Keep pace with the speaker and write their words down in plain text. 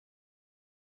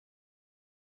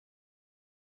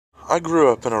I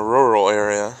grew up in a rural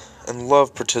area and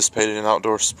loved participating in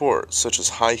outdoor sports such as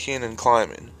hiking and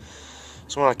climbing.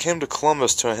 So when I came to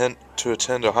Columbus to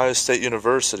attend Ohio State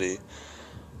University,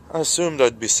 I assumed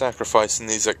I'd be sacrificing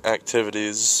these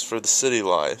activities for the city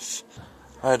life.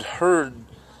 I had heard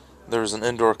there was an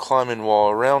indoor climbing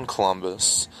wall around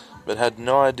Columbus, but had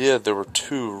no idea there were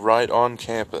two right on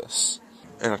campus.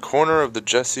 In a corner of the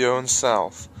Jesse Owens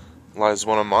South lies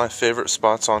one of my favorite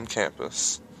spots on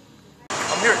campus.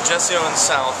 I'm here at Jesse Owens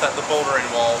South at the bouldering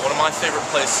wall, one of my favorite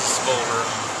places to boulder.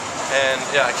 And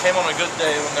yeah, I came on a good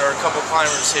day when there were a couple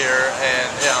climbers here, and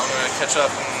yeah, I'm going to catch up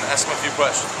and ask them a few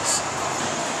questions.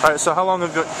 Alright, so how long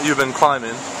have you been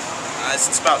climbing?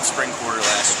 Since about spring quarter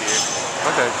last year.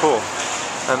 Okay, cool.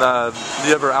 And do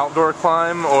you ever outdoor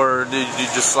climb, or do you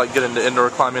just like get into indoor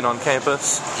climbing on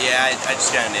campus? Yeah, I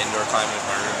just got into indoor climbing with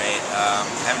my roommate.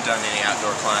 Haven't done any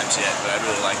outdoor climbs yet, but I'd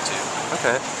really like to.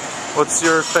 Okay. What's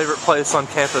your favorite place on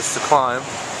campus to climb?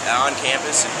 On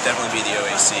campus, it'd definitely be the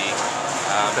OAC.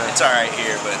 Okay. It's alright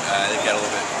here, but they've got a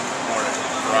little bit more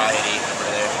variety over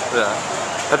there. Yeah.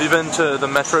 Have you been to the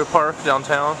Metro Park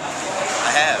downtown?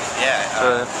 I have,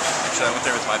 yeah. Actually, I went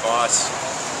there with my boss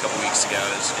a couple weeks ago.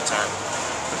 It was a good time.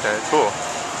 Okay, cool.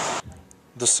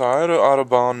 The Scioto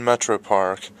Audubon Metro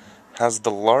Park has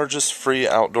the largest free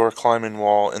outdoor climbing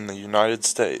wall in the United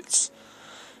States.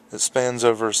 It spans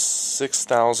over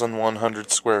 6,100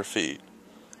 square feet.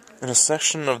 In a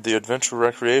section of the Adventure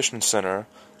Recreation Center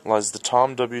lies the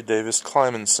Tom W. Davis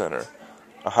Climbing Center,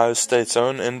 Ohio State's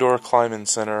own indoor climbing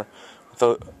center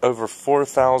with over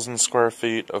 4,000 square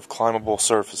feet of climbable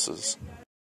surfaces.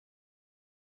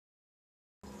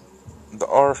 The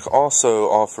Arc also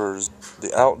offers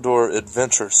the Outdoor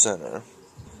Adventure Center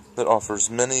that offers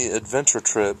many adventure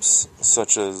trips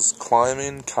such as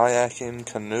climbing, kayaking,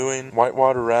 canoeing,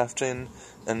 whitewater rafting,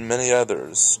 and many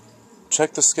others.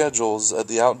 Check the schedules at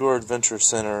the Outdoor Adventure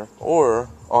Center or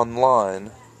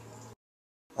online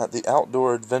at the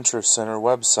Outdoor Adventure Center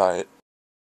website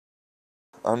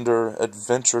under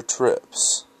Adventure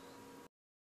Trips.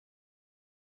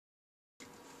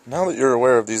 Now that you're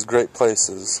aware of these great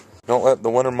places, don't let the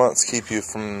winter months keep you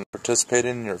from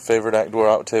participating in your favorite outdoor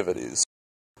activities.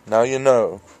 Now you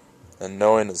know, and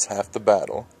knowing is half the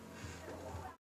battle.